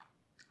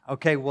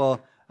Okay,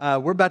 well,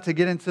 we're about to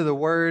get into the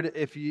Word.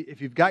 If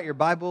you've got your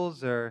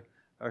Bibles or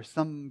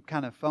some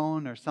kind of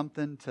phone or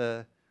something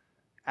to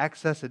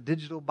access a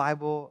digital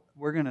Bible,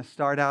 we're going to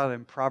start out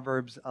in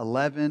Proverbs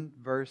 11,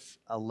 verse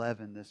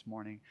 11 this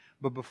morning.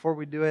 But before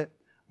we do it,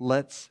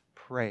 let's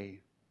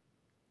pray.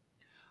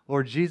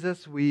 Lord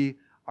Jesus, we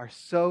are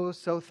so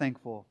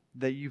thankful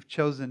that you've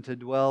chosen to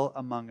dwell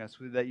among us,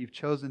 that you've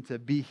chosen to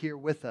be here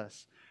with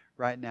us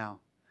right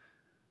now.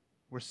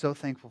 We're so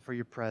thankful for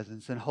your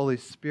presence. And Holy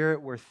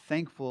Spirit, we're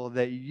thankful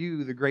that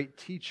you, the great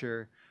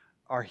teacher,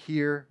 are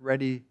here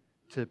ready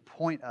to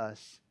point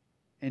us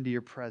into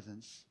your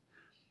presence.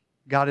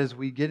 God, as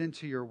we get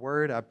into your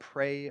word, I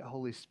pray,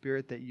 Holy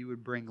Spirit, that you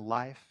would bring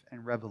life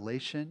and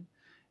revelation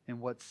in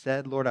what's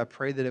said. Lord, I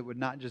pray that it would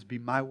not just be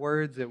my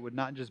words, it would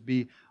not just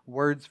be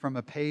words from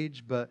a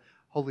page, but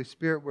Holy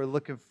Spirit, we're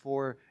looking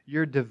for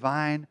your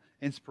divine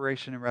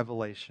inspiration and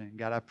revelation.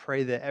 God, I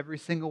pray that every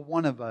single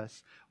one of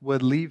us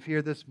would leave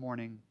here this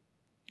morning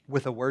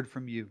with a word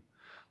from you,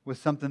 with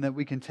something that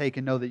we can take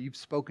and know that you've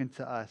spoken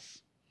to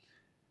us.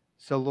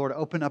 So, Lord,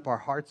 open up our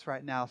hearts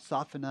right now,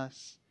 soften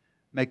us,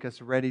 make us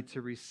ready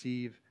to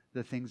receive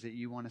the things that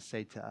you want to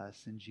say to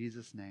us. In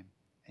Jesus' name,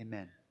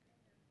 amen.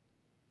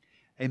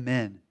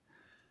 Amen.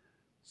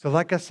 So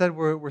like I said,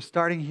 we're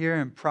starting here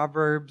in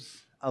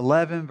Proverbs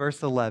 11,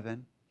 verse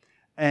 11.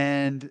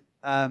 And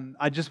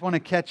I just want to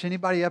catch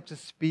anybody up to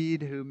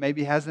speed who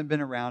maybe hasn't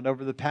been around.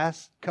 Over the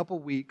past couple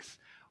weeks,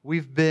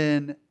 we've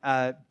been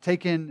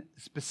taking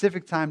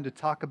specific time to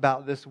talk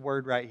about this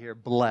word right here,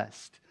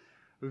 blessed.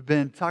 We've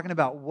been talking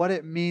about what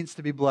it means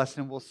to be blessed.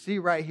 And we'll see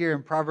right here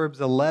in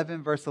Proverbs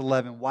 11, verse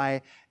 11,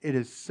 why it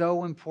is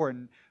so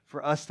important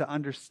for us to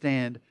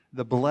understand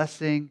the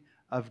blessing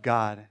of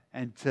God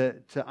and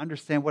to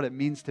understand what it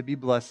means to be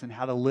blessed and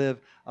how to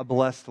live a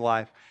blessed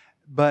life.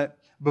 But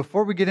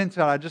before we get into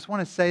it, I just want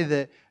to say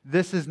that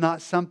this is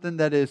not something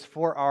that is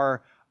for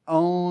our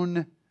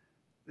own.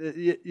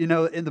 You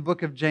know, in the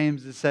book of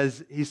James,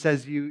 he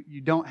says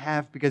you don't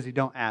have because you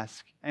don't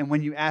ask. And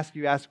when you ask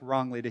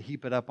wrongly to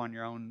heap it up on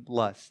your own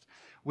lust.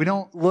 We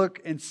don't look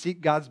and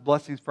seek God's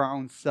blessings for our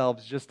own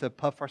selves just to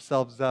puff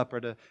ourselves up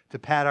or to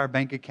pad our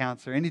bank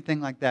accounts or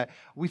anything like that.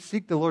 We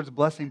seek the Lord's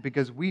blessing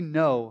because we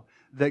know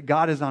that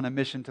God is on a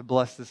mission to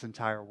bless this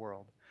entire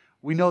world.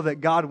 We know that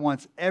God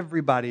wants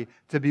everybody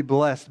to be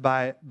blessed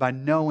by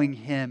knowing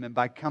Him and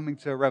by coming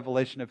to a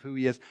revelation of who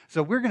He is.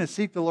 So we're going to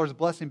seek the Lord's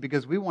blessing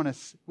because we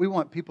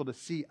want people to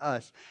see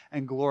us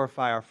and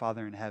glorify our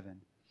Father in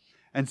heaven.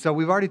 And so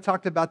we've already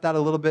talked about that a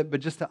little bit, but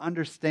just to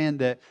understand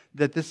that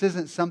this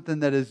isn't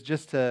something that is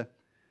just to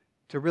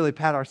really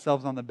pat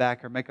ourselves on the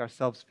back or make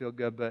ourselves feel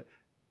good, but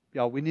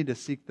y'all, we need to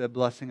seek the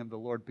blessing of the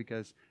Lord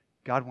because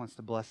God wants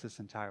to bless this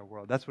entire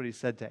world. That's what He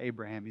said to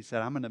Abraham. He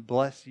said, I'm going to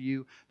bless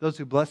you. Those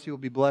who bless you will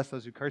be blessed.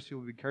 Those who curse you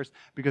will be cursed.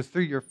 Because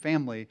through your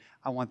family,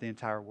 I want the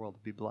entire world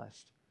to be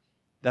blessed.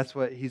 That's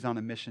what He's on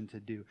a mission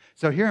to do.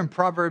 So here in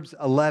Proverbs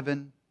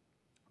 11,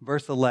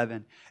 verse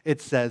 11,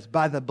 it says,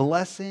 by the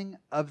blessing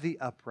of the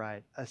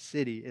upright, a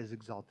city is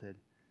exalted.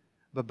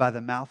 But by the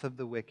mouth of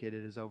the wicked,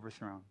 it is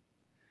overthrown.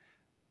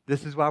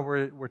 This is why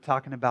we're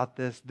talking about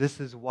this. This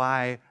is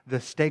why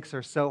the stakes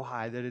are so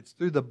high, that it's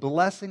through the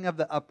blessing of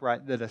the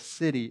upright that a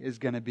city is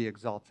going to be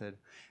exalted.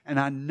 And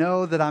I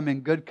know that I'm in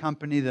good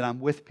company, that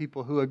I'm with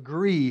people who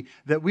agree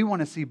that we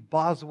want to see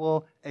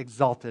Boswell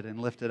exalted and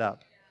lifted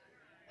up.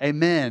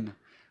 Amen.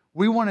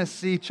 We want to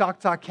see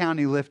Choctaw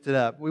County lifted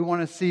up. We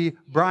want to see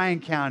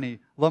Bryan County,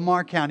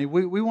 Lamar County.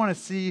 We want to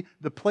see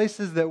the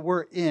places that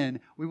we're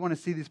in. We want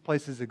to see these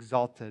places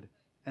exalted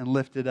and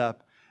lifted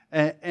up.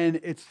 And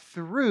it's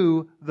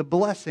through the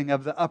blessing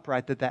of the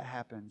upright that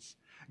happens.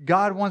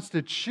 God wants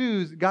to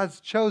choose, God's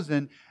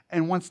chosen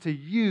and wants to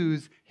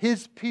use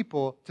His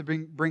people to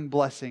bring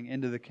blessing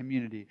into the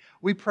community.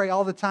 We pray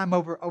all the time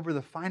over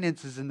the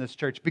finances in this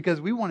church because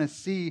we want to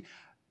see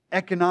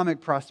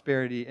economic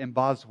prosperity in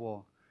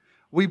Boswell.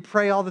 We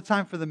pray all the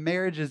time for the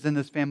marriages in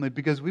this family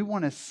because we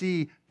want to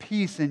see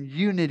peace and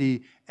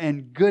unity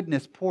and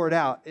goodness poured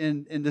out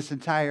in this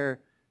entire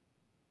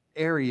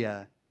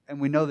area. And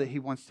we know that He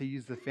wants to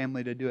use the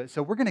family to do it.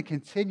 So we're going to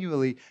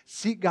continually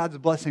seek God's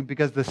blessing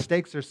because the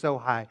stakes are so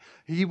high.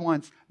 He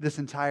wants this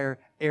entire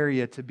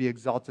area to be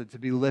exalted, to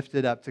be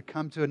lifted up, to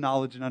come to a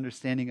knowledge and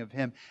understanding of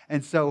Him.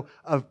 And so,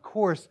 of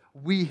course,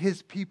 we,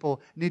 His people,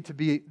 need to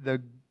be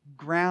the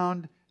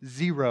ground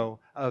zero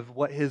of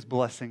what His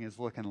blessing is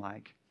looking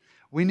like.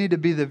 We need to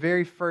be the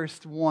very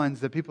first ones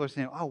that people are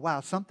saying, oh,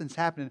 wow, something's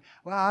happening.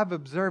 Wow, I've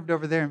observed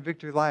over there in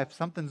Victory Life,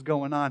 something's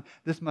going on.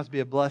 This must be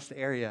a blessed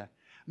area.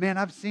 Man,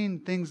 I've seen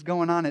things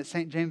going on at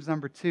St. James No.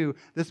 2.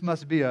 This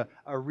must be a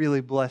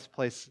really blessed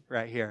place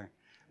right here.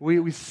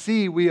 We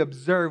see, we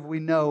observe, we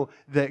know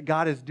that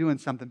God is doing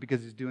something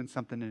because He's doing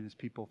something in His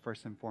people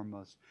first and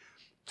foremost.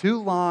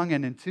 Too long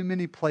and in too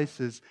many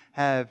places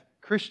have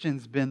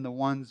Christians been the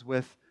ones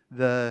with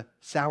the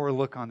sour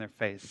look on their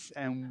face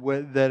and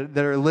that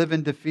are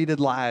living defeated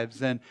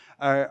lives and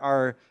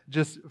are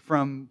just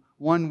from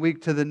one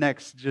week to the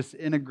next just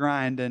in a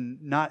grind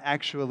and not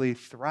actually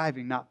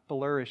thriving, not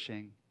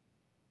flourishing.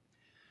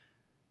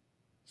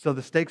 So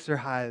the stakes are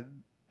high,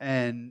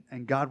 and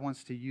God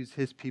wants to use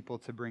his people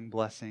to bring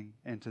blessing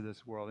into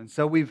this world. And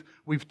so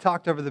we've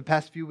talked over the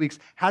past few weeks,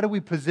 how do we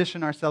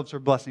position ourselves for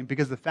blessing?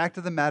 Because the fact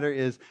of the matter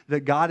is that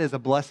God is a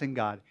blessing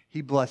God.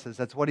 He blesses.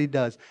 That's what he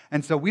does.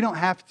 And so we don't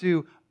have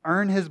to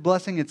earn his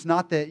blessing. It's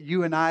not that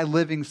you and I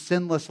living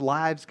sinless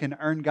lives can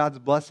earn God's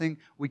blessing.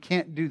 We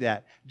can't do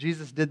that.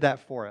 Jesus did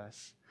that for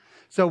us.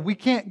 So we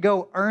can't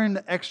go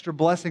earn extra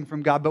blessing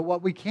from God, but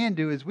what we can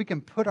do is we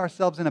can put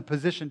ourselves in a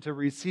position to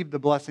receive the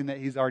blessing that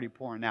he's already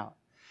pouring out.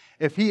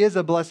 If he is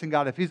a blessing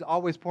God, if he's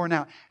always pouring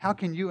out, how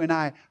can you and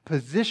I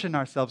position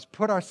ourselves,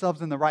 put ourselves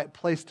in the right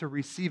place to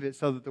receive it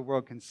so that the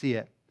world can see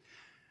it?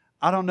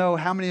 I don't know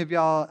how many of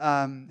y'all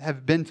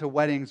have been to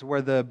weddings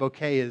where the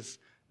bouquet is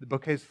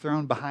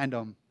thrown behind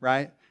them,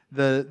 right?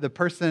 The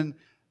person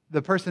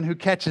who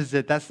catches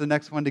it, that's the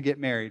next one to get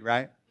married,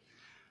 right?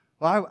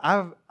 Well,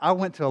 I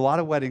went to a lot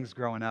of weddings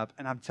growing up,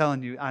 and I'm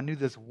telling you, I knew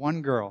this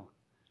one girl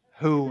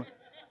who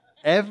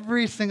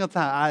every single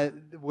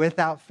time,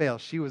 without fail,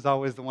 she was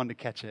always the one to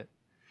catch it.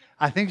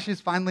 I think she's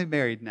finally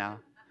married now.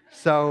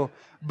 So,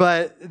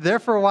 but there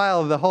for a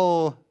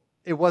while,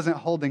 it wasn't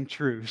holding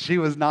true. She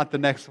was not the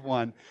next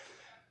one.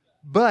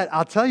 But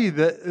I'll tell you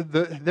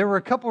that there were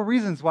a couple of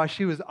reasons why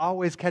she was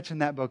always catching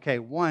that bouquet.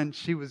 One,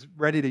 she was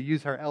ready to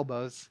use her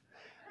elbows,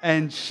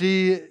 and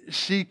she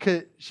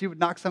would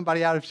knock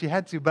somebody out if she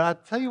had to. But I'll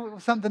tell you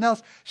something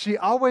else. She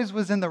always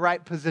was in the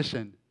right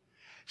position.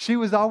 She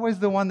was always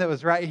the one that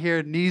was right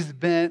here, knees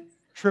bent,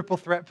 triple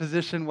threat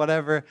position,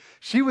 whatever.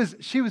 She was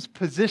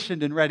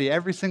positioned and ready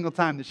every single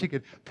time that she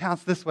could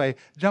pounce this way,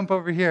 jump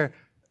over here,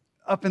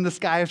 up in the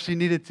sky if she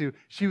needed to.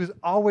 She was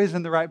always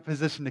in the right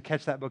position to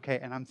catch that bouquet.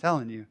 And I'm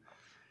telling you,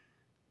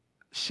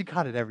 she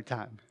caught it every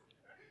time.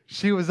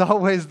 She was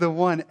always the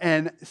one.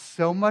 And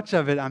so much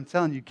of it, I'm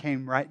telling you,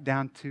 came right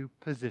down to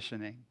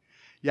positioning.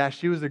 Yeah,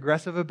 she was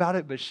aggressive about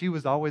it, but she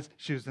was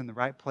in the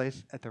right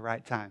place at the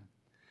right time.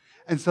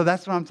 And so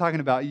that's what I'm talking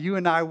about. You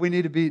and I, we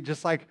need to be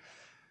just like,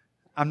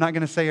 I'm not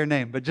going to say her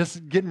name, but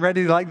just getting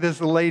ready like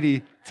this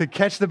lady to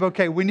catch the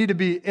bouquet. We need to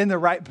be in the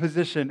right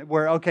position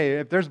where, okay,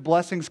 if there's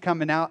blessings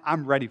coming out,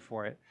 I'm ready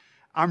for it.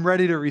 I'm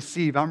ready to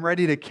receive. I'm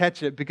ready to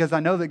catch it because I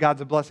know that God's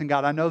a blessing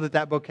God. I know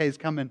that bouquet is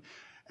coming,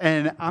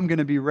 and I'm going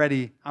to be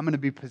ready. I'm going to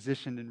be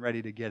positioned and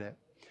ready to get it.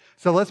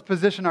 So let's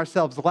position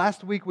ourselves.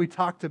 Last week we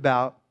talked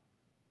about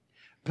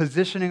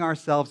positioning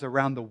ourselves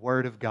around the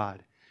Word of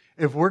God.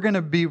 If we're going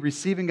to be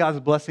receiving God's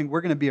blessing,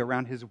 we're going to be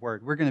around His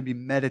Word. We're going to be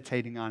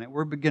meditating on it.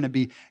 We're going to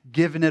be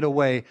giving it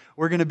away.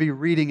 We're going to be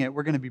reading it.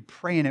 We're going to be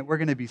praying it. We're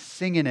going to be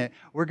singing it.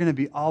 We're going to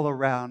be all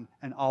around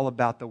and all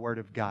about the Word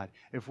of God.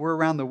 If we're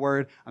around the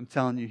Word, I'm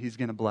telling you, He's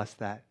going to bless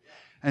that.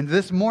 And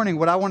this morning,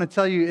 what I want to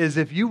tell you is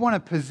if you want to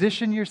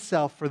position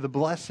yourself for the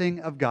blessing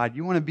of God,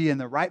 you want to be in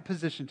the right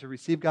position to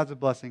receive God's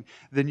blessing,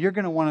 then you're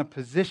going to want to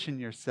position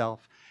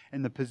yourself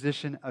in the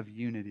position of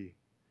unity.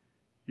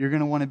 You're going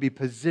to want to be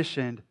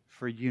positioned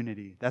for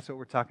unity. That's what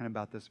we're talking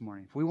about this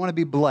morning. If we want to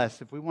be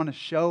blessed, if we want to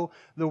show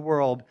the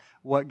world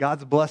what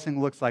God's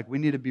blessing looks like, we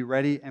need to be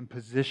ready and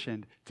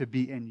positioned to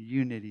be in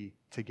unity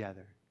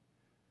together.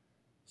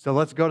 So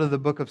let's go to the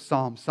book of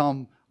Psalms,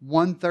 Psalm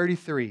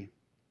 133.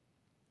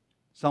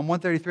 Psalm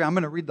 133, I'm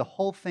going to read the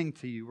whole thing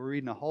to you. We're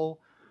reading a whole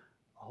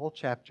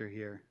chapter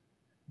here.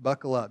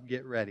 Buckle up,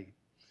 get ready.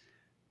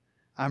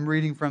 I'm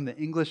reading from the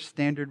English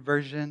Standard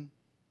Version,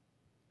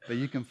 but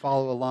you can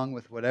follow along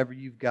with whatever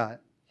you've got.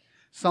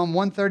 Psalm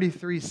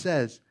 133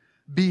 says,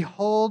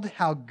 "Behold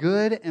how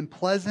good and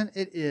pleasant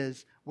it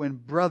is when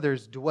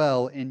brothers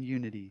dwell in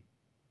unity.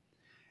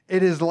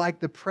 It is like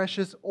the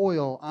precious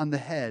oil on the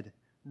head,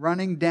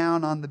 running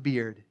down on the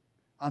beard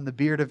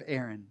of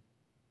Aaron,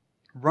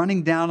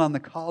 running down on the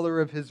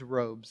collar of his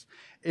robes.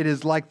 It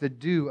is like the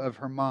dew of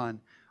Hermon,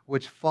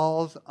 which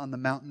falls on the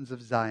mountains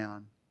of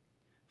Zion.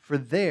 For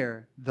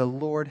there the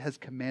Lord has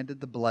commanded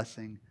the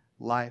blessing,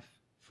 life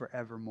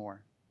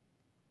forevermore."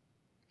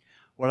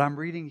 What I'm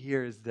reading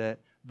here is that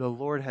the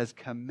Lord has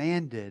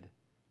commanded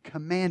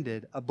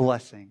a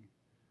blessing.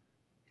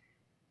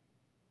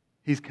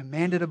 He's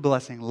commanded a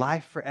blessing,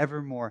 life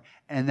forevermore.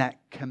 And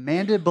that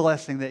commanded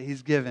blessing that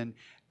He's given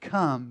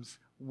comes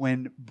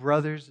when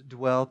brothers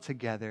dwell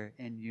together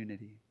in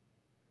unity.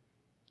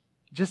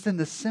 Just in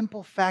the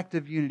simple fact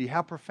of unity,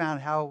 how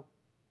profound, how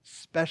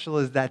special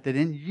is that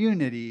in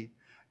unity,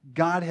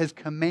 God has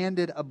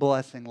commanded a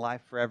blessing,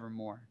 life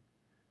forevermore.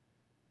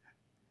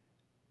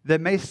 That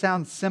may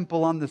sound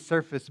simple on the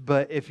surface,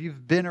 but if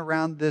you've been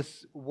around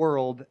this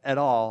world at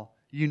all,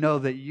 you know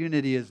that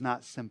unity is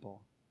not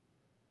simple.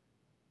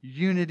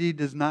 Unity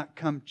does not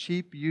come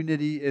cheap.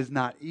 Unity is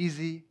not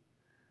easy.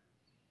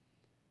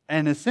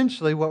 And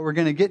essentially what we're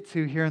going to get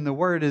to here in the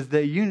Word is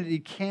that unity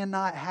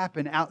cannot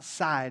happen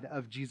outside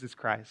of Jesus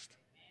Christ.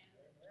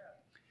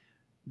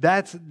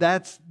 That's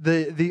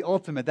the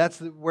ultimate. That's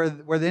where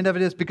the end of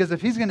it is. Because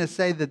if He's going to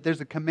say that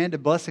there's a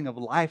commanded blessing of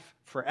life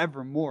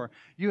forevermore,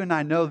 you and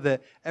I know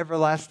that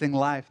everlasting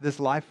life, this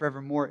life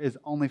forevermore, is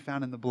only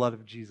found in the blood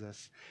of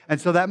Jesus.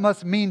 And so that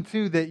must mean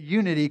too that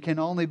unity can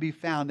only be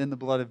found in the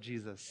blood of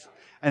Jesus.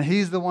 And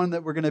he's the one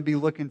that we're going to be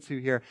looking to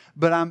here.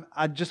 But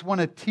I just want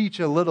to teach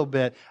a little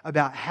bit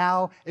about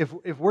how,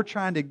 if we're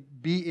trying to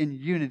be in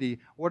unity,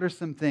 what are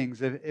some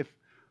things?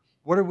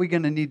 What are we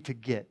going to need to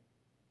get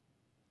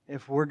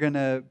if we're going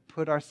to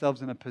put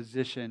ourselves in a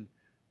position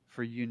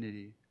for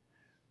unity?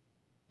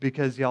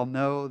 Because y'all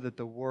know that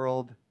the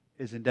world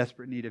is in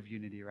desperate need of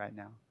unity right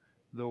now.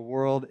 The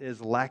world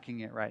is lacking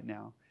it right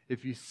now.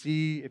 If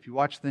you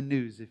watch the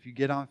news, if you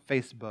get on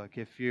Facebook,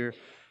 if you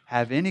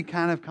have any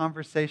kind of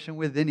conversation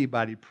with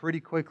anybody, pretty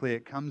quickly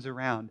it comes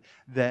around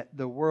that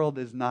the world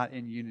is not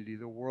in unity.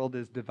 The world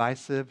is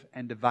divisive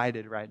and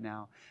divided right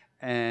now,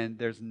 and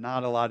there's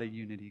not a lot of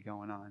unity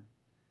going on.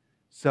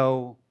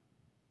 So,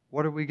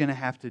 what are we going to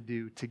have to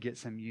do to get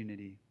some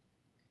unity?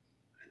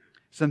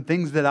 Some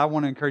things that I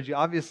want to encourage you.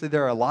 Obviously,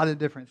 there are a lot of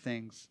different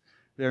things.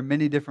 There are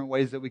many different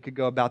ways that we could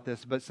go about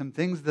this, but some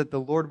things that the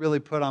Lord really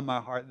put on my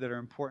heart that are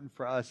important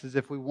for us is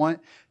if we want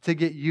to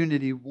get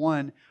unity,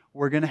 one,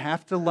 we're going to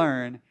have to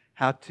learn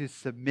how to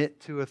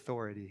submit to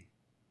authority.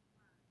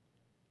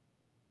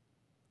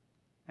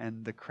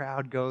 And the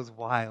crowd goes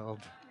wild,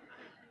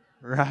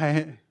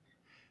 right?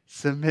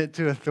 Submit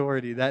to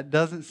authority. That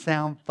doesn't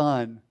sound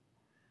fun.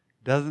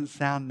 Doesn't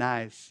sound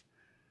nice.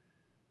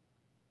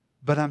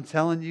 But I'm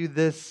telling you,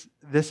 this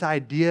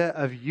idea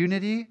of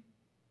unity,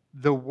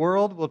 the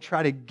world will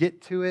try to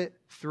get to it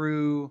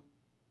through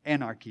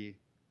anarchy.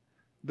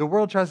 The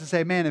world tries to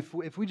say, man,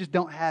 if we just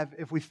don't have,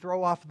 if we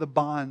throw off the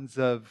bonds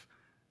of,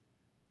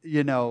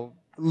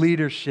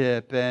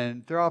 leadership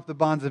and throw off the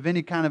bonds of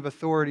any kind of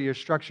authority or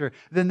structure,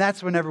 then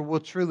that's whenever we'll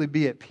truly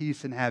be at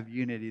peace and have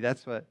unity.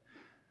 That's what.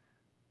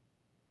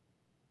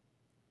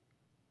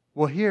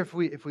 Well, here, if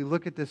we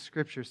look at this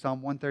scripture,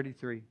 Psalm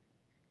 133,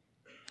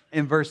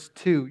 in verse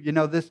 2,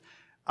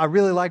 I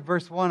really like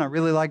verse 1, I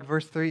really like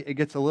verse 3. It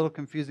gets a little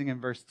confusing in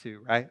verse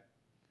 2, right?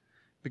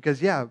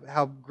 Because,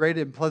 how great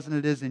and pleasant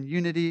it is in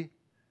unity,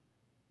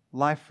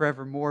 life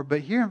forevermore.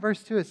 But here in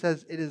verse 2 it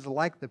says, it is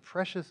like the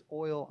precious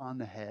oil on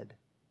the head,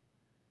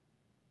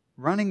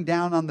 running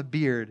down on the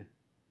beard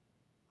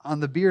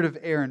of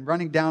Aaron,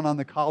 running down on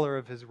the collar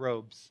of his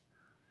robes.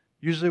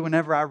 Usually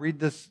whenever I read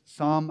this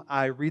psalm,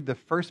 I read the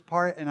first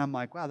part and I'm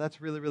like, wow,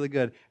 that's really, really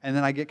good. And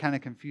then I get kind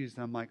of confused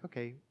and I'm like,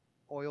 okay,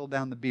 oil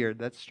down the beard,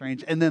 that's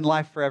strange. And then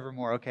life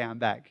forevermore, okay, I'm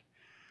back.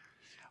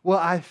 Well,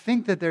 I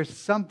think that there's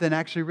something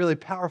actually really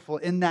powerful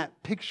in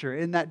that picture,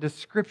 in that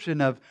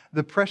description of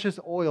the precious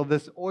oil,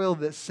 this oil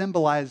that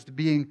symbolized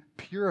being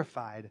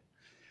purified.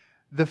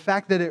 The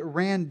fact that it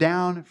ran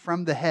down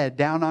from the head,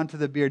 down onto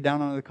the beard,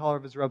 down onto the collar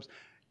of his robes.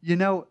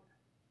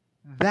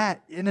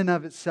 That in and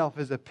of itself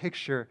is a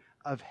picture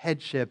of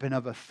headship and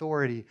of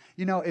authority.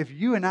 If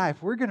you and I,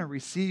 if we're going to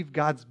receive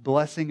God's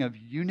blessing of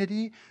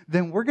unity,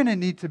 then we're going to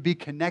need to be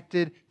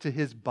connected to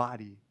His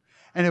body.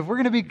 And if we're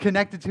going to be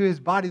connected to His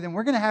body, then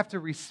we're going to have to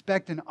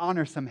respect and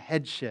honor some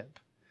headship.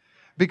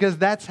 Because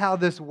that's how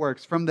this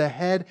works, from the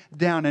head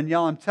down. And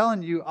y'all, I'm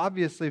telling you,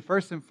 obviously,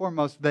 first and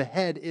foremost, the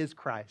head is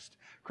Christ.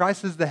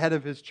 Christ is the head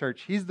of His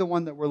church. He's the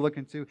one that we're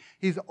looking to.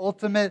 He's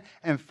ultimate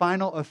and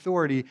final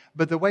authority.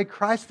 But the way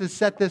Christ has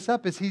set this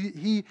up is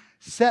He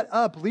set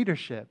up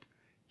leadership.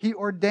 He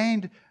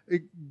ordained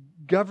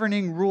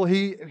governing rule.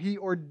 He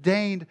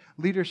ordained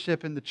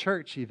leadership in the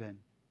church even.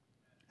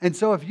 And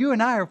so if you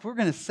and I, if we're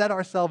going to set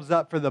ourselves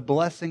up for the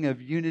blessing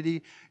of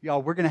unity,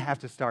 y'all, we're going to have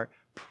to start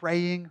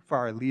praying for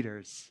our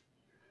leaders.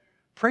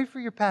 Pray for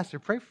your pastor.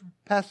 Pray for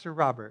Pastor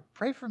Robert.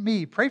 Pray for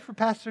me. Pray for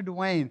Pastor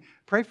Dwayne.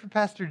 Pray for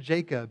Pastor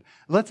Jacob.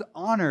 Let's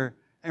honor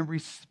and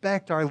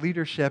respect our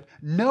leadership,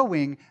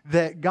 knowing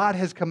that God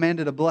has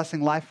commanded a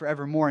blessing life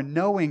forevermore, and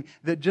knowing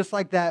that just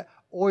like that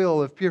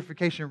oil of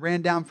purification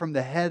ran down from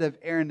the head of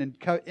Aaron and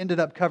ended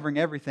up covering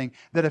everything,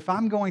 that if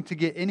I'm going to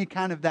get any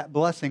kind of that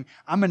blessing,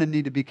 I'm going to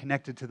need to be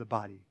connected to the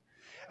body.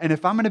 And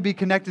if I'm going to be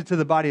connected to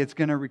the body, it's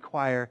going to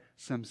require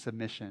some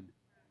submission.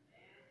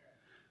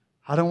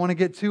 I don't want to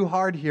get too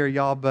hard here,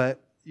 y'all,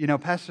 but,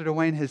 Pastor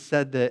Dwayne has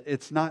said that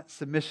it's not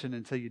submission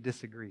until you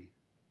disagree.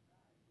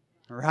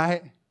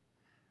 Right?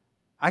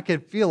 I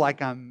could feel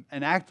like and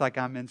act like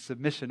I'm in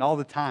submission all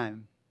the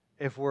time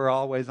if we're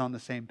always on the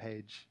same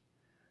page.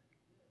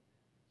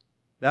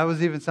 That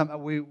was even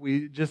something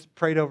we just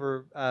prayed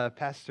over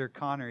Pastor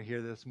Connor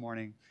here this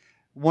morning.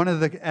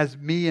 As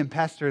me and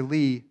Pastor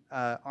Lee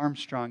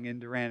Armstrong in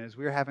Durant, as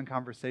we were having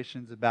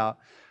conversations about,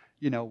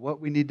 what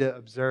we need to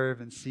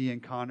observe and see in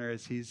Connor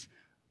as he's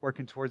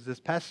working towards this.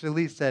 Pastor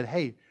Lee said,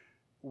 hey,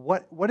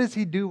 what does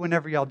he do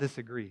whenever y'all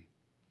disagree?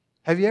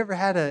 Have you ever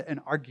had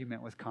an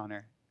argument with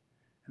Connor?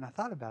 And I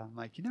thought about it. I'm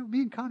like,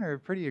 me and Connor are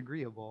pretty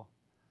agreeable.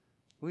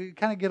 We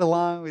kind of get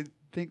along. We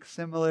think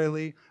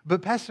similarly.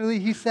 But Pastor Lee,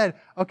 he said,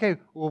 okay,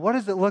 well, what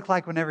does it look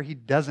like whenever he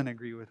doesn't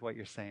agree with what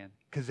you're saying?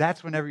 Because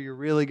that's whenever you're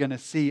really going to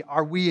see,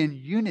 are we in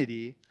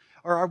unity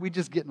or are we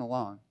just getting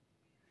along?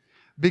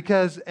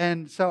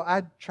 And so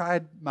I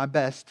tried my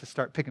best to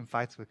start picking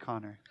fights with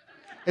Connor.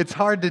 It's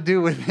hard to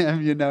do with him,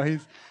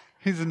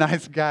 he's a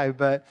nice guy,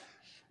 but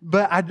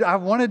I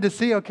wanted to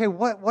see, okay,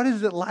 what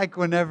is it like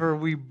whenever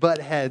we butt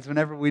heads,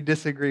 whenever we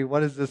disagree?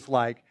 What is this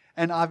like?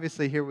 And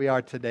obviously here we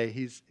are today.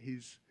 He's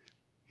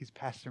He's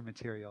pastor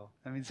material.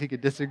 That means he could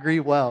disagree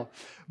well.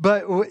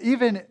 But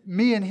even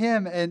me and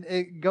him, and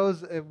it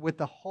goes with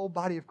the whole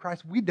body of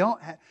Christ, we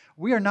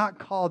are not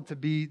called to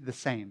be the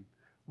same.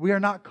 We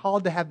are not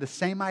called to have the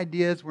same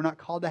ideas. We're not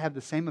called to have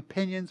the same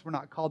opinions. We're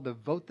not called to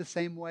vote the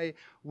same way.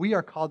 We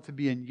are called to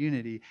be in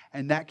unity,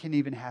 and that can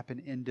even happen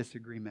in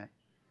disagreement.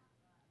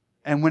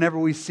 And whenever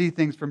we see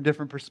things from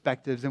different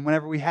perspectives, and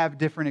whenever we have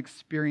different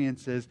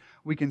experiences,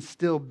 we can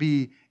still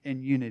be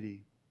in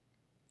unity.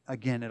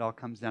 Again, it all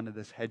comes down to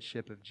this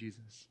headship of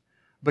Jesus.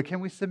 But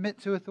can we submit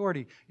to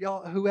authority?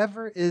 Y'all,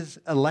 whoever is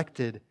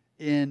elected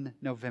in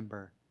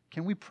November,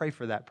 can we pray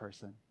for that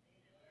person?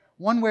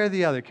 One way or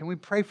the other, can we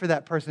pray for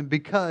that person?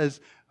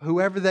 Because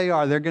whoever they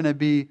are, they're going to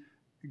be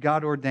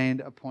God-ordained,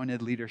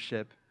 appointed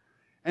leadership.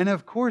 And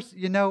of course,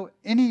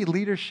 any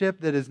leadership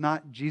that is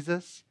not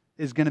Jesus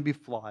is going to be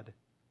flawed,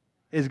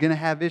 is going to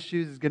have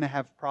issues, is going to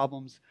have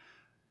problems.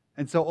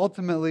 And so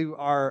ultimately,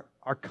 our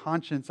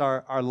conscience,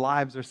 our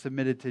lives are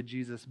submitted to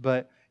Jesus.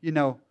 But,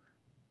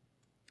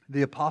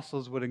 the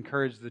apostles would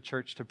encourage the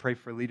church to pray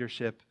for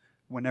leadership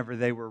whenever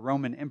they were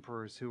Roman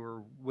emperors who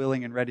were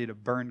willing and ready to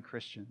burn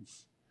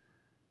Christians.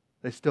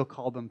 They still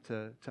called them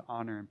to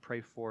honor and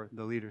pray for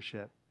the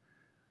leadership.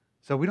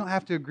 So we don't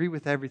have to agree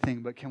with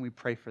everything, but can we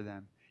pray for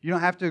them? You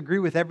don't have to agree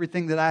with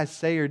everything that I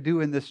say or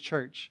do in this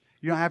church.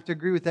 You don't have to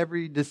agree with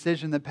every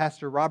decision that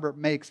Pastor Robert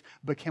makes,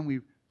 but can we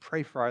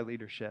pray for our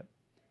leadership?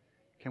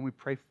 Can we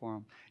pray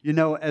for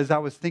them? As I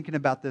was thinking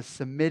about this,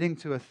 submitting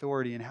to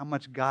authority and how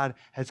much God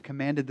has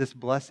commanded this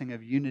blessing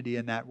of unity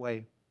in that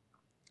way,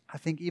 I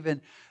think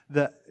even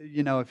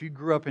if you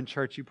grew up in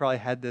church, you probably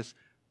had this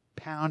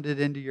pounded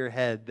into your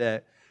head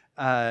that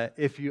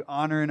if you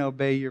honor and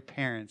obey your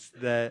parents,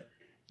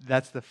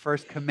 that's the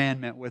first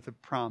commandment with a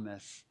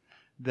promise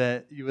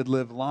that you would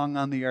live long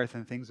on the earth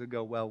and things would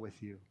go well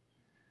with you.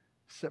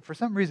 So for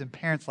some reason,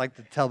 parents like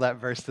to tell that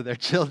verse to their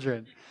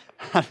children.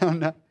 I don't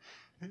know.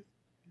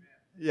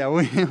 Yeah,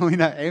 we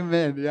know.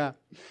 Amen, yeah.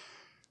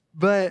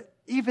 But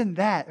even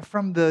that,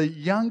 from the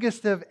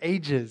youngest of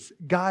ages,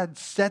 God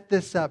set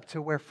this up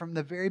to where from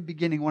the very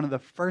beginning, one of the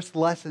first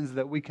lessons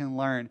that we can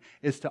learn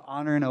is to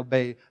honor and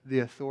obey the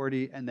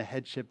authority and the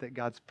headship that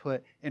God's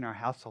put in our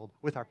household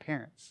with our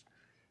parents.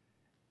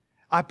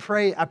 I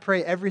pray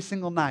every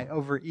single night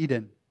over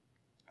Eden.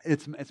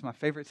 It's my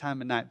favorite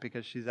time of night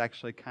because she's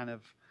actually kind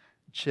of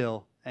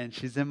chill and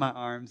she's in my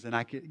arms and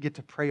I get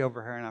to pray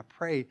over her, and I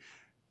pray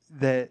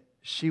that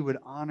she would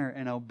honor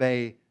and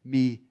obey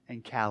me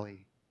and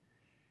Callie.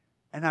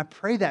 And I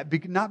pray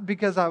that not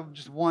because I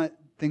just want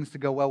things to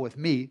go well with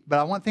me, but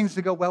I want things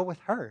to go well with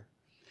her.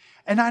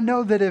 And I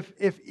know that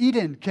if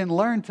Eden can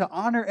learn to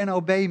honor and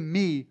obey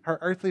me, her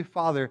earthly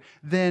father,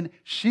 then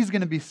she's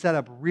going to be set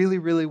up really,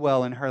 really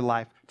well in her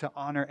life to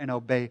honor and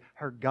obey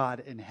her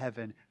God in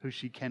heaven, who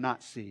she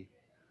cannot see.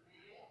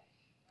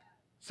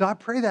 So I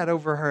pray that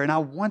over her, and I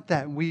want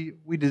that, and we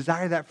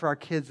desire that for our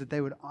kids, that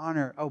they would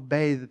honor,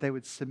 obey, that they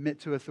would submit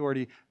to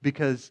authority,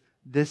 because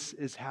this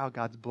is how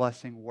God's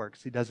blessing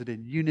works. He does it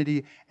in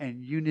unity,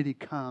 and unity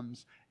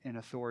comes in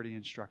authority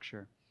and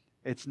structure.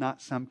 It's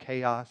not some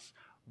chaos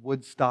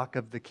Woodstock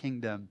of the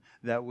kingdom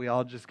that we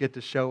all just get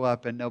to show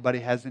up and nobody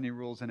has any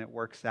rules and it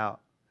works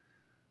out.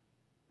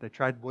 They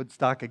tried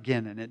Woodstock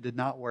again and it did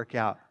not work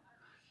out.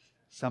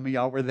 Some of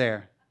y'all were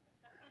there.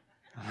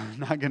 I'm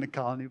not going to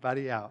call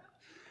anybody out.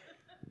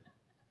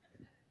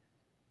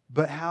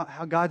 But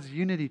how God's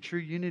unity, true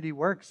unity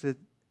works,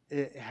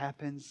 it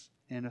happens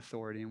in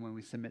authority and when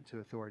we submit to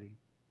authority.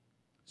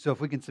 So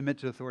if we can submit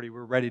to authority,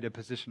 we're ready to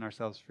position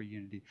ourselves for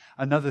unity.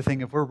 Another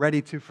thing, if we're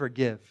ready to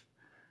forgive.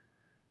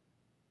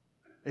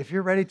 If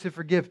you're ready to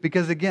forgive,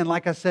 because again,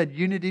 like I said,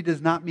 unity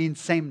does not mean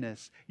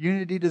sameness.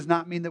 Unity does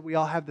not mean that we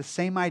all have the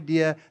same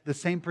idea, the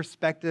same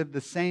perspective,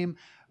 the same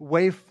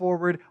way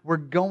forward. We're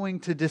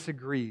going to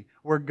disagree.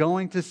 We're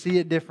going to see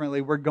it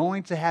differently. We're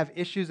going to have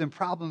issues and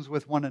problems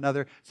with one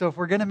another. So if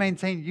we're going to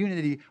maintain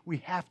unity, we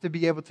have to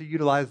be able to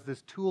utilize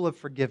this tool of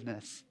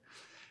forgiveness.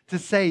 To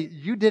say,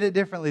 you did it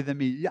differently than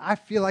me. I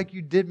feel like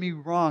you did me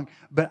wrong,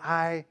 but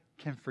I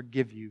can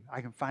forgive you.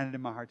 I can find it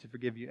in my heart to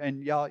forgive you.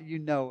 And y'all,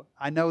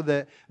 I know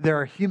that there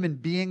are human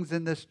beings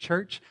in this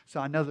church, so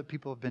I know that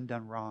people have been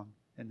done wrong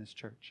in this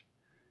church.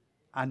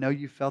 I know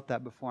you felt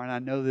that before, and I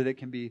know that it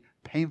can be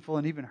painful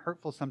and even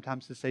hurtful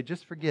sometimes to say,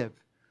 just forgive.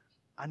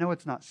 I know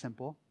it's not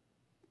simple.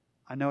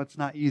 I know it's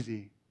not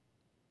easy.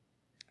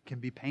 It can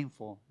be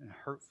painful and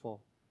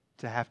hurtful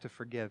to have to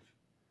forgive.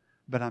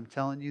 But I'm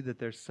telling you that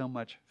there's so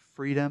much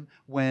freedom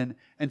and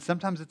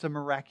sometimes it's a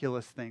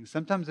miraculous thing.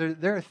 Sometimes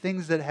there are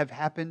things that have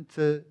happened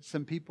to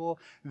some people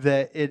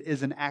that it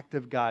is an act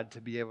of God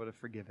to be able to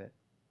forgive it.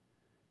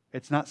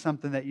 It's not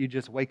something that you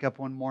just wake up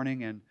one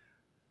morning and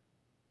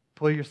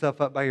pull yourself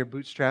up by your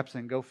bootstraps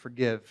and go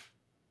forgive.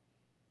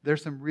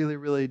 There's some really,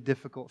 really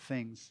difficult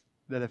things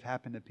that have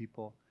happened to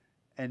people,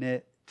 and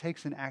it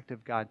takes an act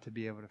of God to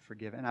be able to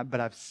forgive. But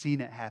I've seen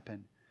it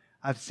happen.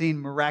 I've seen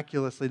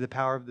miraculously the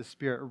power of the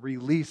Spirit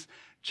release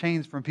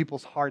chains from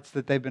people's hearts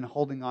that they've been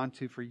holding on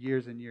to for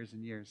years and years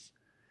and years.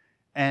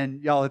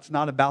 And y'all, it's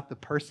not about the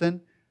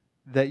person.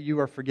 that you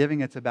are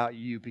forgiving. It's about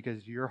you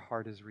because your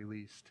heart is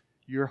released.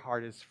 Your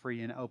heart is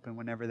free and open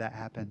whenever that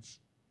happens.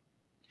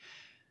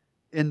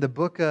 In the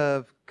book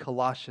of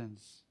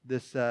Colossians,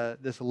 this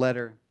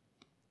letter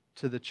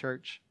to the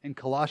church, in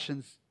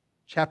Colossians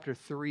chapter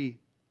 3,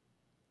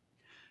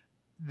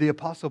 the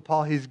Apostle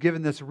Paul, he's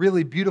given this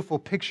really beautiful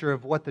picture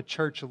of what the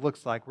church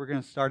looks like. We're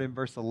going to start in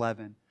verse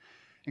 11.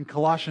 In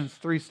Colossians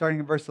 3, starting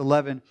in verse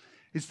 11,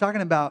 he's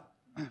talking about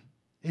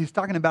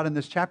in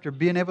this chapter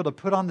being able to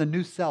put on the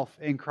new self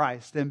in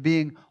Christ and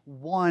being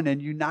one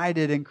and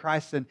united in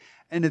Christ. And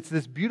it's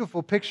this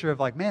beautiful picture of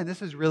like, man,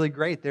 this is really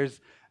great. There's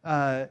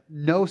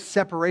no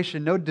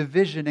separation, no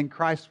division in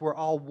Christ. We're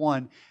all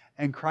one,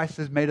 and Christ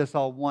has made us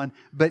all one.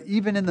 But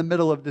even in the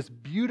middle of this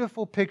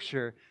beautiful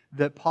picture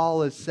that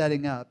Paul is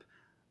setting up,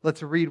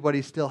 let's read what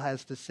he still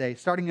has to say.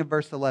 Starting in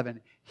verse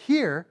 11.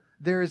 Here,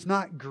 there is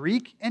not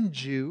Greek and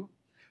Jew,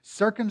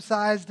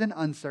 circumcised and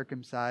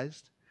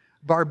uncircumcised,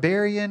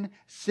 barbarian,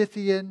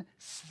 Scythian,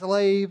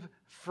 slave,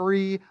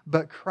 free,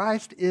 but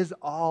Christ is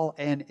all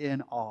and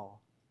in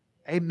all.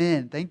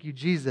 Amen. Thank you,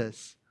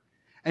 Jesus.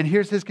 And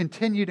here's his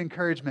continued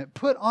encouragement.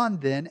 Put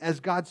on then,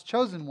 as God's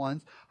chosen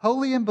ones,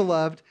 holy and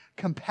beloved,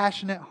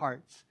 compassionate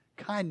hearts,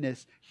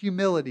 kindness,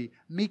 humility,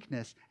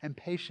 meekness, and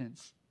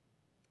patience,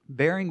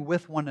 bearing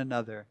with one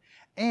another.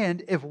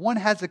 And if one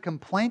has a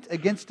complaint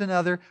against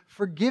another,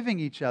 forgiving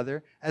each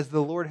other, as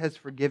the Lord has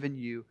forgiven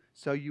you,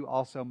 so you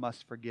also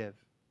must forgive.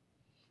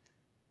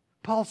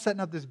 Paul's setting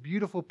up this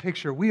beautiful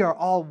picture. We are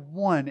all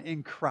one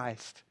in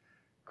Christ.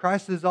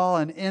 Christ is all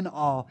and in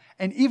all.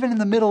 And even in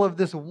the middle of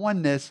this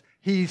oneness,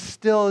 he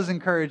still is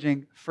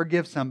encouraging,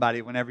 forgive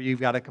somebody whenever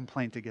you've got a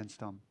complaint against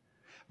them.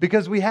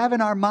 Because we have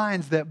in our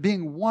minds that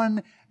being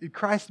one,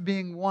 Christ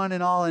being one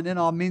and in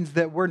all means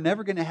that we're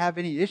never going to have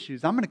any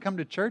issues. I'm going to come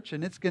to church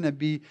and it's going to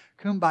be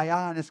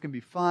kumbaya and it's going to be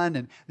fun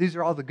and these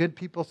are all the good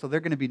people, so they're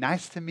going to be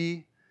nice to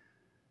me.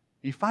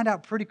 You find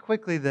out pretty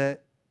quickly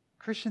that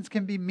Christians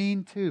can be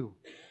mean too.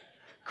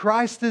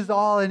 Christ is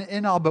all and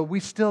in all, but we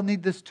still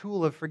need this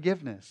tool of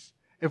forgiveness.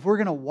 If we're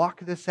going to walk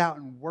this out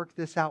and work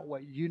this out,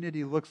 what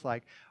unity looks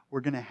like,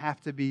 we're going to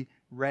have to be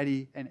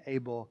ready and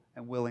able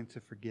and willing to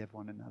forgive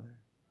one another.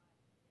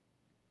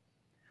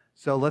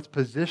 So let's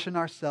position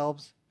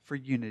ourselves for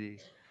unity.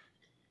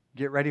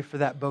 Get ready for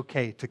that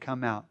bouquet to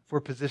come out. If we're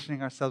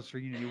positioning ourselves for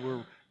unity,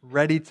 we're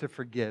ready to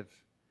forgive,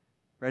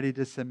 ready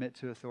to submit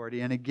to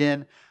authority. And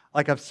again,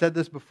 like I've said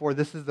this before,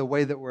 this is the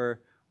way that we're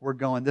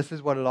going. This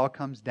is what it all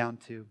comes down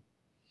to,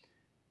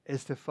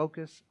 is to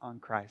focus on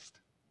Christ.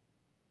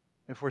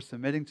 If we're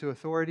submitting to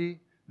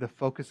authority, the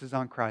focus is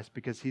on Christ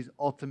because He's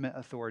ultimate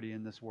authority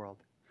in this world.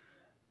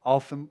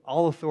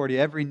 All authority,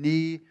 every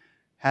knee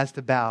has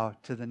to bow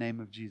to the name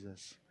of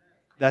Jesus.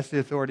 That's the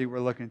authority we're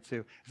looking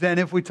to. Then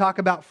if we talk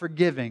about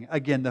forgiving,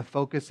 again, the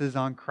focus is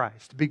on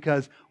Christ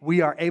because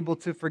we are able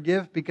to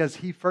forgive because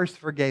He first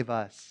forgave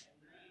us.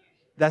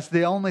 That's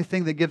the only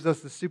thing that gives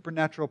us the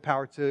supernatural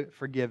power to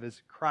forgive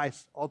is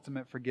Christ's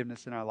ultimate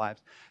forgiveness in our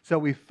lives. So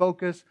we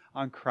focus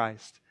on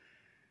Christ.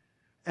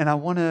 And I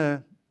want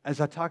to, as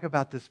I talk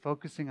about this,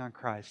 focusing on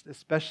Christ,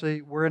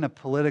 especially we're in a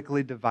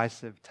politically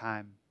divisive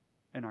time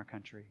in our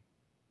country.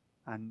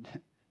 And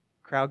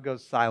crowd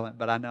goes silent,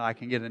 but I know I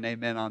can get an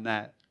amen on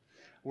that.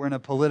 We're in a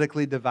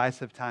politically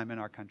divisive time in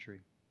our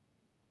country.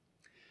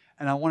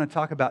 And I want to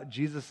talk about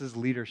Jesus'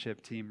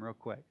 leadership team real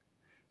quick.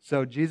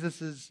 So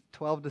Jesus'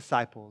 12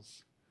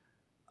 disciples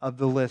of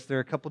the list, there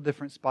are a couple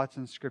different spots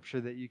in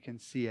Scripture that you can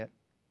see it.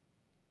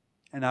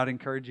 And I'd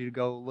encourage you to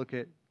go look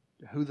at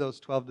who those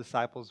 12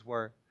 disciples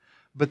were.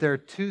 But there are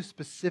two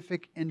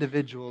specific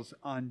individuals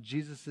on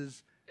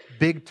Jesus'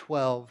 Big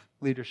 12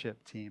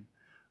 leadership team.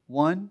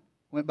 One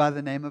went by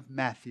the name of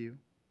Matthew.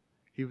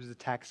 He was a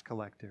tax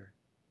collector.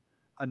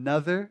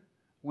 Another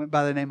went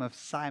by the name of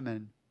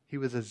Simon. He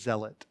was a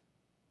zealot.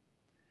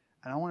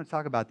 And I want to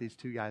talk about these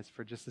two guys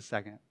for just a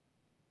second.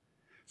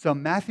 So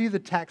Matthew the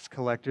tax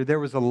collector, there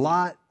was a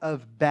lot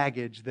of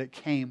baggage that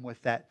came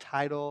with that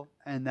title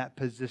and that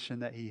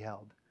position that he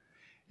held.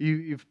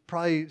 You've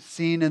probably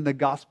seen in the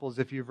Gospels,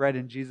 if you've read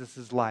in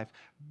Jesus' life,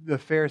 the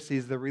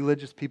Pharisees, the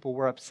religious people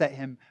were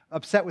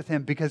upset with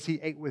him because he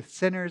ate with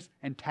sinners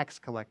and tax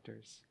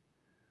collectors.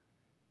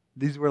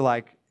 These were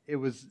like, it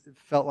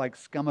felt like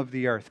scum of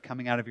the earth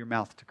coming out of your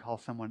mouth to call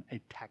someone a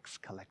tax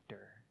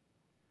collector.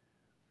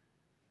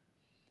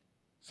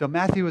 So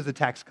Matthew was a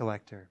tax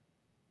collector.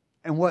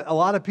 And what a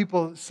lot of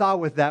people saw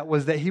with that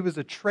was that he was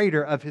a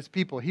traitor of his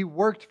people. He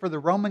worked for the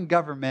Roman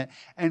government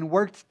and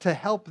worked to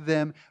help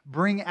them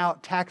bring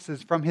out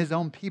taxes from his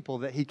own people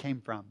that he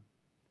came from.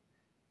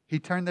 He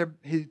turned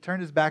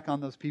his back on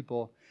those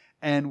people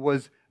and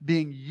was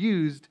being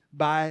used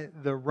by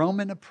the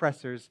Roman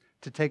oppressors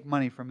to take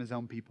money from his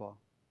own people.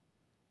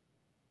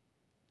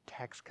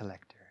 Tax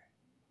collector.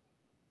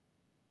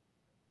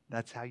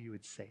 That's how you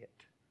would say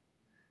it.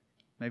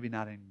 Maybe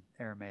not in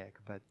Aramaic,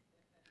 but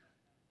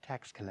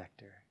tax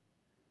collector.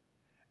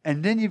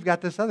 And then you've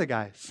got this other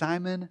guy,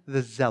 Simon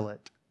the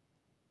Zealot.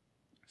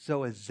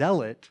 So a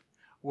zealot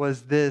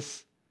was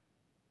this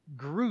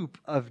group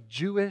of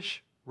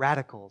Jewish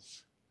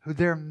radicals who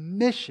their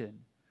mission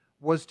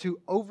was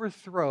to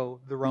overthrow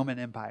the Roman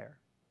Empire.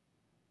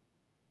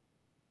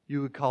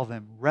 You would call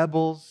them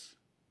rebels.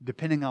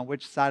 Depending on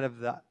which side of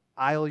the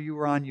aisle you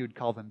were on, you would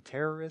call them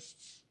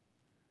terrorists.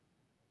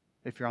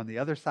 If you're on the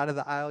other side of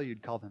the aisle,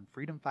 you'd call them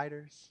freedom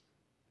fighters.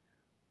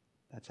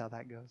 That's how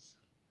that goes.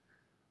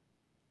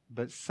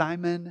 But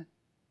Simon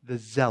the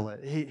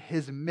Zealot,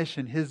 his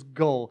mission, his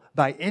goal,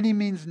 by any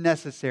means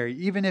necessary,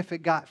 even if it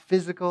got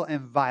physical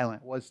and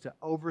violent, was to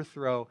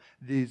overthrow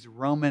these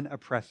Roman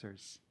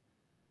oppressors.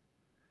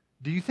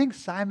 Do you think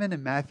Simon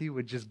and Matthew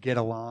would just get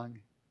along?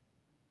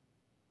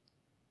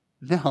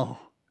 No.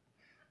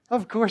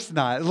 Of course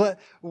not.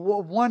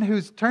 One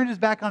who's turned his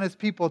back on his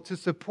people to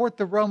support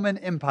the Roman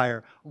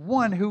Empire.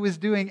 One who is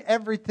doing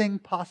everything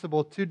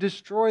possible to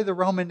destroy the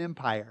Roman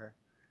Empire.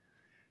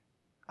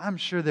 I'm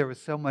sure there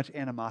was so much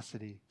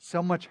animosity,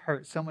 so much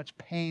hurt, so much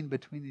pain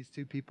between these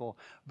two people.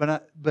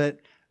 But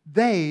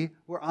they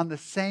were on the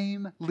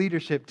same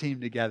leadership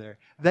team together.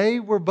 They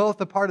were both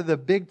a part of the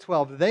Big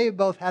 12. They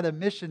both had a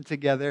mission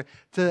together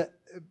to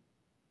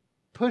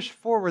push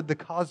forward the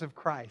cause of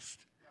Christ.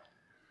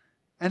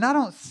 And I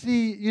don't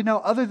see,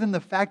 other than the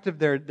fact of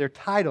their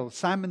titles,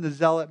 Simon the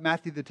Zealot,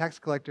 Matthew the tax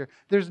collector,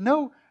 there's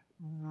no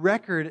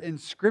record in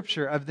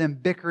Scripture of them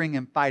bickering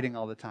and fighting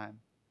all the time.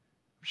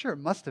 I'm sure it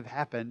must have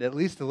happened at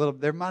least a little.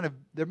 There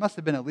must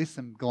have been at least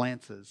some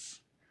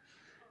glances,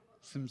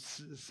 some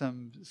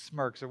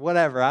smirks or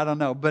whatever. I don't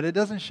know, but it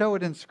doesn't show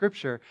it in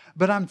Scripture.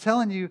 But I'm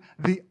telling you,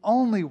 the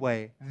only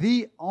way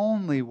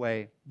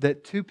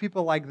that two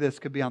people like this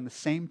could be on the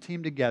same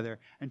team together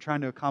and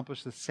trying to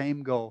accomplish the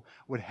same goal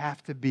would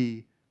have to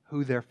be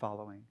who they're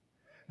following.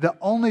 The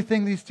only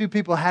thing these two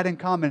people had in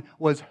common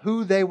was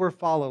who they were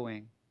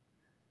following.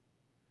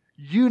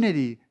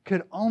 Unity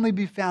could only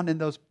be found in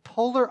those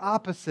polar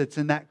opposites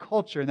in that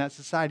culture, in that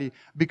society,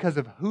 because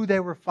of who they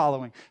were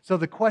following. So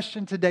the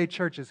question today,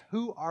 church, is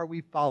who are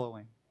we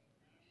following?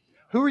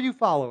 Who are you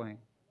following?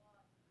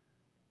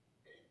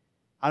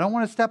 I don't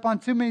want to step on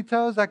too many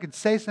toes. I could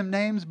say some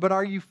names, but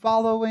are you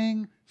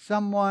following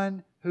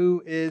someone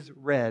who is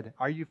red?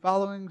 Are you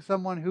following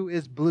someone who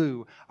is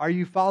blue? Are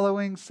you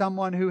following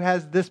someone who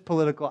has this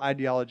political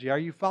ideology? Are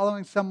you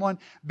following someone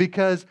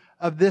because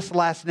of this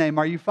last name?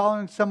 Are you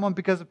following someone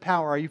because of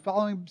power? Are you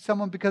following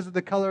someone because of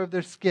the color of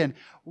their skin?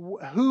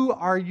 Who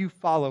are you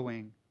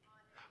following?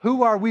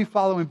 Who are we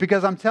following?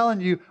 Because I'm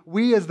telling you,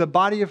 we as the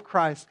body of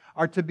Christ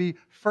are to be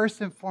first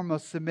and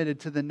foremost submitted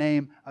to the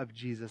name of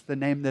Jesus, the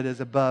name that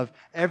is above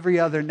every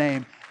other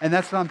name. And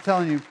that's what I'm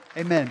telling you.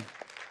 Amen.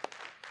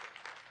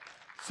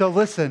 So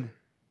listen,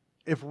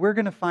 if we're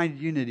going to find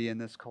unity in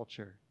this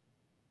culture,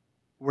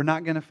 we're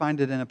not going to find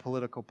it in a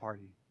political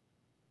party.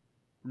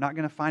 We're not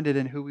going to find it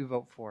in who we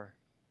vote for.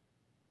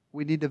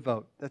 We need to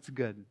vote. That's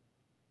good.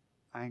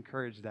 I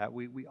encourage that.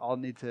 We all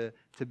need to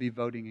be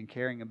voting and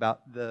caring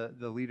about the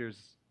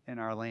leaders in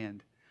our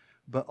land.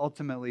 But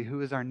ultimately, who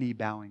is our knee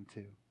bowing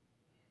to?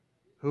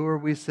 Who are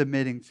we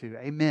submitting to?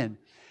 Amen.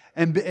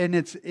 And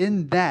it's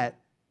in that,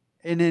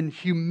 and in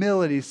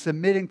humility,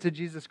 submitting to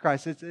Jesus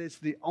Christ. It's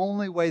the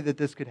only way that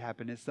this could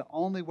happen. It's the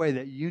only way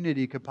that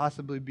unity could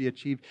possibly be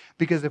achieved.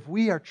 Because if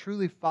we are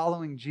truly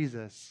following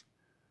Jesus,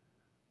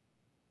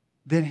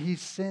 then He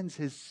sends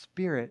His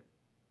Spirit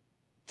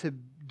to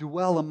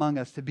dwell among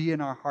us, to be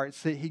in our hearts.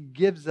 So He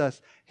gives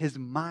us His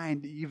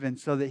mind even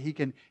so that He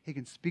can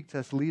speak to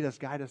us, lead us,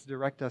 guide us,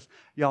 direct us.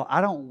 Y'all, I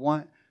don't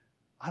want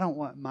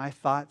my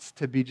thoughts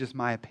to be just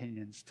my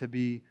opinions, to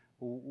be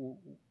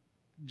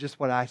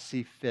just what I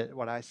see fit,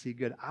 what I see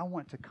good. I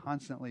want to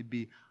constantly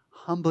be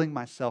humbling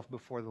myself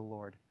before the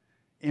Lord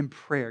in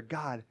prayer.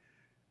 God,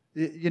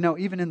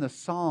 even in the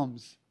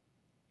Psalms,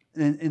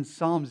 in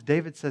Psalms,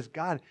 David says,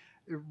 God,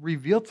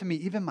 reveal to me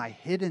even my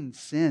hidden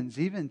sins,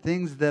 even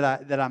things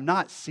that I'm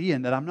not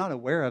seeing, that I'm not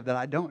aware of, that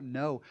I don't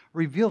know.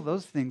 Reveal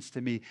those things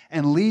to me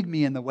and lead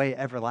me in the way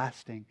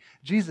everlasting.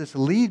 Jesus,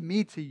 lead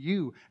me to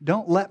you.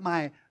 Don't let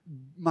my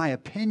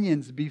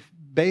opinions be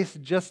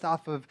based just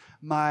off of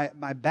my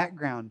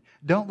background.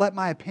 Don't let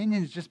my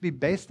opinions just be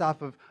based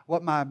off of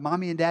what my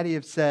mommy and daddy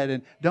have said.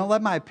 And don't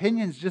let my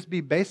opinions just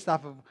be based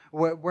off of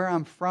where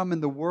I'm from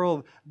in the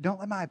world. Don't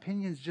let my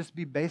opinions just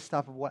be based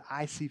off of what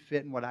I see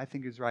fit and what I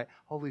think is right.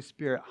 Holy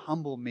Spirit,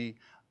 humble me.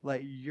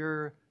 Let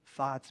your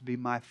thoughts be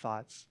my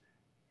thoughts.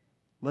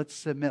 Let's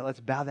submit. Let's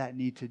bow that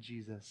knee to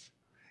Jesus.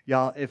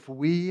 Y'all, if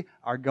we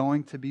are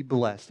going to be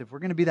blessed, if we're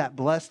going to be that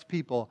blessed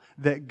people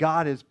that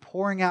God is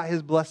pouring out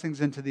His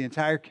blessings into the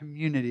entire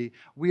community,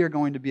 we are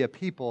going to be a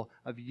people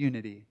of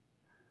unity.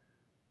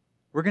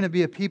 We're going to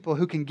be a people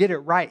who can get it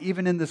right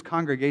even in this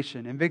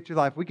congregation. In Victory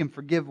Life, we can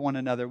forgive one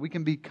another. We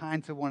can be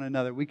kind to one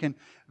another. We can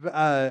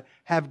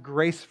have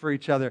grace for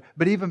each other.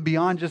 But even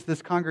beyond just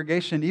this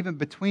congregation, even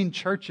between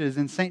churches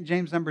in St.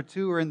 James No.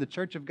 2 or in the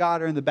Church of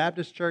God or in the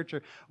Baptist Church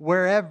or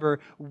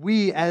wherever,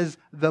 we as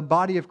the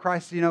body of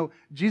Christ,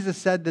 Jesus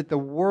said that the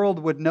world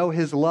would know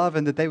His love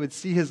and that they would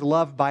see His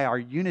love by our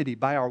unity,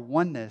 by our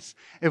oneness.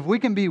 If we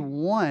can be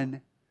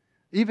one,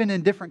 even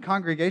in different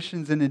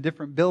congregations and in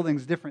different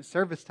buildings, different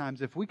service times,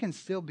 if we can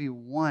still be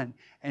one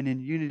and in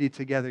unity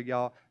together,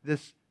 y'all,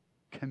 this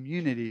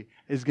community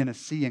is going to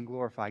see and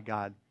glorify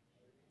God.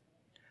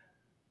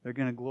 They're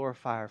going to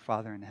glorify our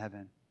Father in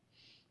heaven.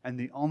 And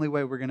the only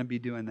way we're going to be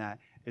doing that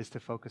is to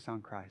focus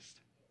on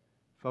Christ.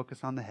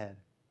 Focus on the head.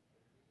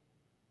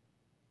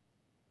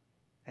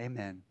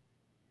 Amen.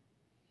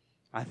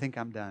 I think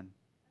I'm done.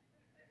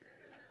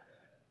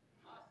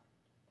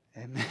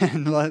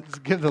 Amen. Let's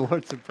give the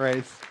Lord some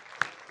praise.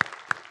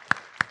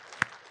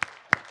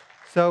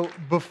 So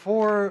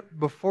before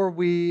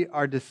we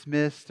are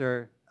dismissed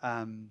or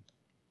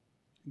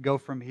go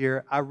from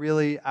here, I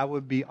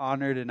would be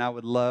honored and I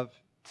would love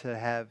to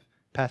have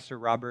Pastor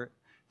Robert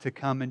to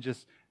come and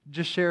just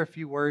share a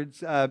few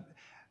words.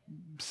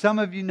 Some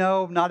of you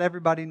know, not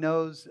everybody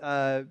knows.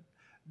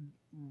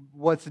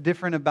 What's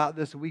different about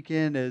this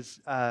weekend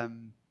is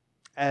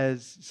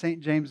as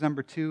St. James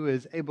number 2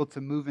 is able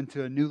to move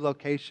into a new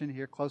location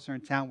here closer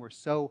in town. We're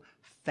so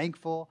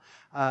thankful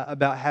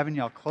about having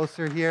y'all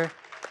closer here.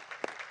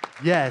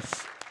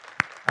 Yes.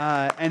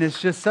 And it's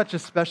just such a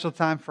special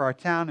time for our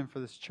town and for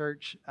this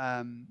church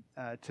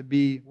to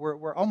be.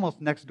 We're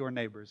almost next door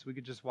neighbors. We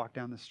could just walk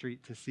down the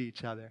street to see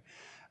each other.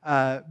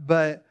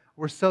 But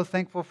we're so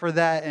thankful for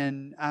that,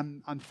 and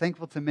I'm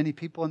thankful to many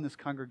people in this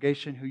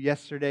congregation who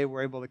yesterday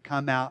were able to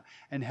come out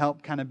and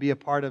help kind of be a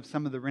part of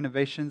some of the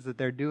renovations that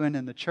they're doing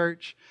in the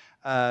church.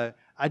 I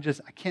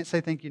can't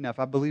say thank you enough.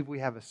 I believe we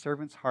have a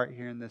servant's heart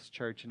here in this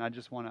church, and I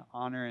just want to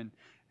honor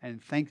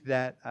and thank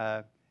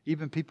that.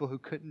 Even people who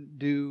couldn't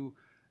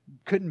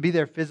be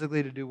there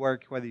physically to do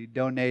work, whether you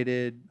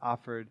donated,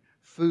 offered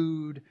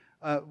food,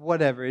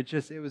 whatever.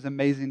 It was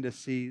amazing to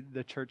see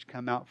the church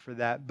come out for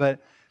that. But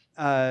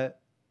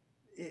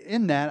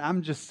in that,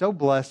 I'm just so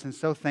blessed and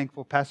so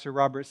thankful. Pastor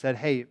Robert said,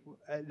 hey,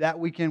 that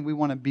weekend we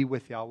want to be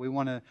with y'all. We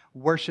want to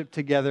worship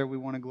together. We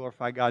want to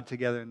glorify God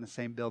together in the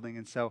same building.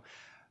 And so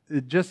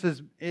just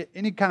as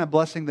any kind of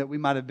blessing that we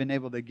might have been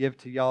able to give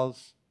to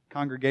y'all's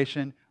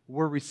congregation,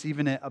 we're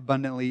receiving it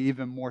abundantly,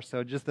 even more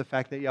so. Just the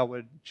fact that y'all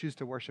would choose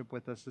to worship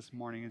with us this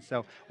morning. And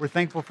so we're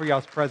thankful for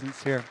y'all's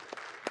presence here.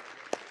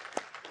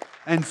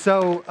 And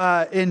so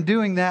in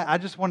doing that, I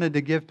just wanted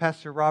to give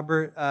Pastor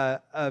Robert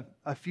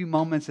a few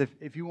moments.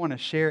 If you want to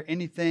share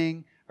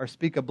anything or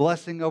speak a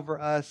blessing over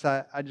us,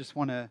 I just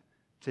want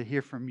to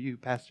hear from you,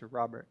 Pastor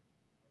Robert.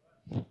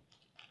 Thank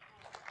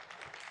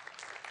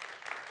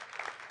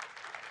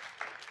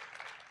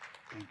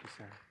you,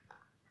 sir.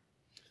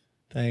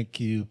 Thank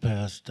you,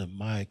 Pastor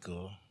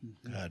Michael.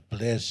 God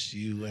bless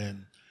you,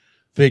 and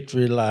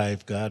Victory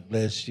Life, God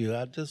bless you.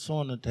 I just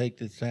want to take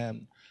this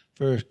time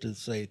first to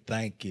say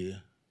thank you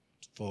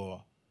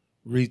for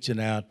reaching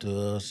out to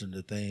us and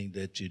the thing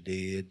that you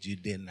did. You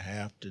didn't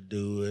have to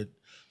do it,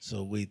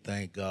 so we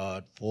thank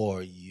God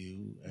for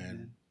you.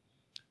 And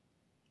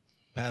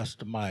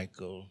Pastor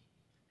Michael,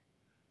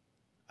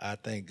 I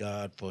thank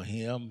God for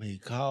him. He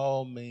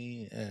called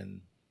me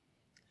and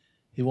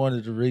he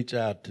wanted to reach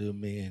out to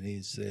me, and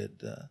he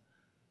said,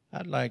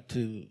 I'd like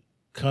to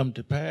come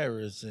to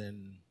Paris,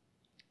 and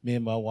me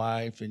and my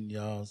wife and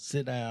y'all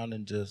sit down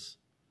and just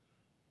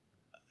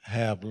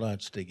have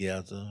lunch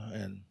together.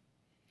 And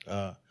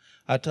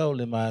I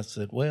told him, I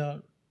said,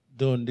 well,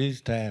 during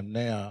this time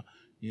now,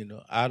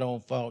 I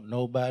don't fault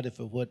nobody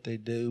for what they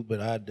do,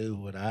 but I do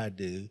what I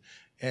do.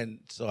 And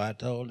so I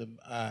told him,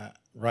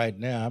 right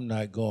now I'm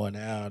not going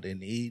out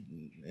and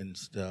eating and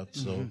stuff.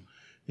 So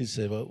he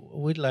said, well,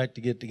 we'd like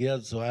to get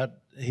together. So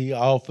he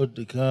offered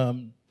to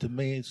come to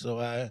me. So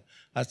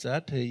I said, I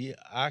tell you,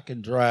 I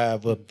can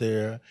drive up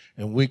there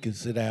and we can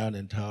sit down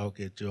and talk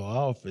at your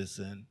office.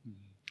 And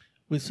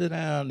we sit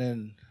down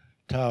and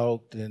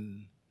talked,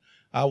 and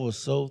I was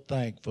so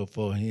thankful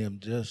for him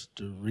just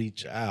to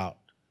reach out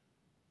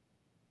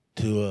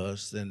to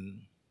us.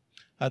 And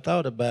I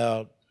thought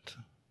about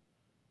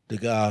the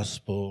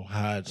gospel,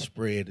 how it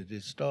spread.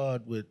 It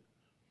started with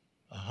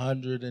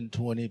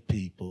 120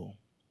 people.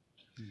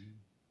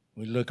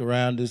 We look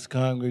around this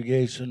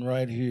congregation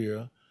right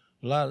here,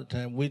 a lot of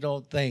times we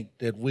don't think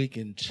that we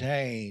can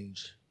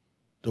change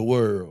the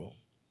world.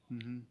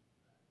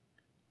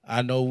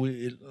 I know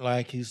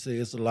like he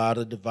says, a lot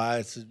of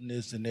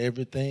divisiveness and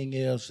everything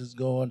else is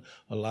going,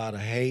 a lot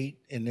of hate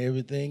and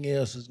everything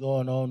else is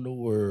going on in the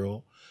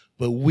world,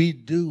 but we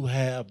do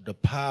have the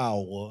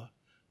power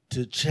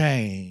to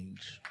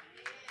change.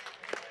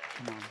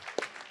 Come on.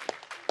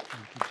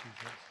 Thank you,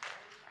 Jesus.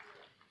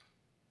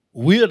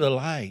 We're the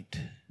light.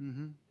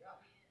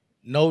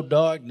 No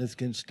darkness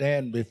can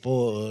stand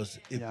before us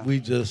if we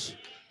just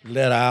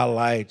let our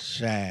light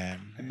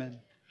shine. Amen.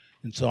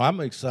 And so I'm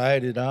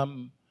excited.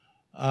 I'm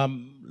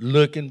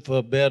looking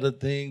for better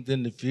things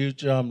in the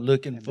future. I'm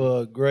looking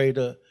for a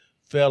greater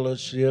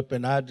fellowship,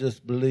 and I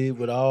just believe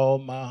with all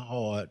my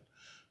heart,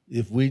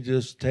 if we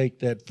just take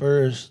that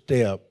first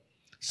step,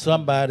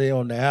 somebody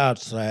on the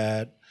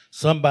outside,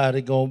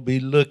 somebody gonna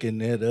be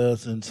looking at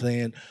us and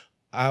saying,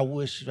 I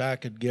wish I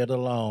could get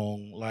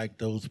along like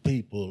those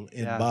people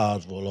in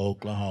Boswell,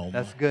 Oklahoma.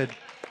 That's good.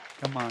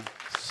 Come on.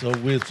 So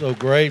we're so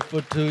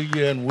grateful to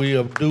you, and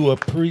we do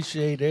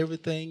appreciate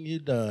everything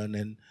you've done,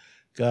 and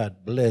God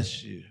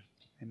bless you.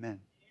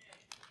 Amen.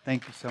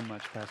 Thank you so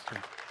much,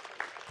 Pastor.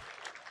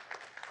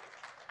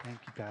 Thank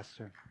you,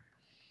 Pastor.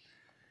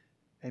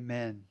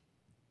 Amen.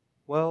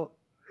 Well,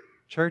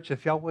 church,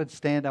 if y'all would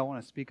stand, I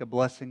want to speak a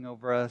blessing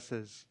over us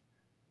as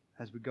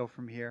we go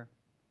from here.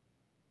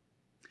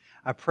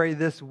 I pray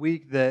this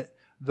week that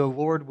the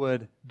Lord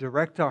would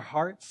direct our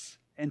hearts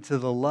into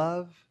the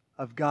love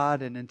of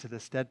God and into the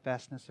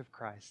steadfastness of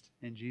Christ.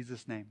 In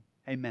Jesus' name,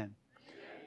 amen.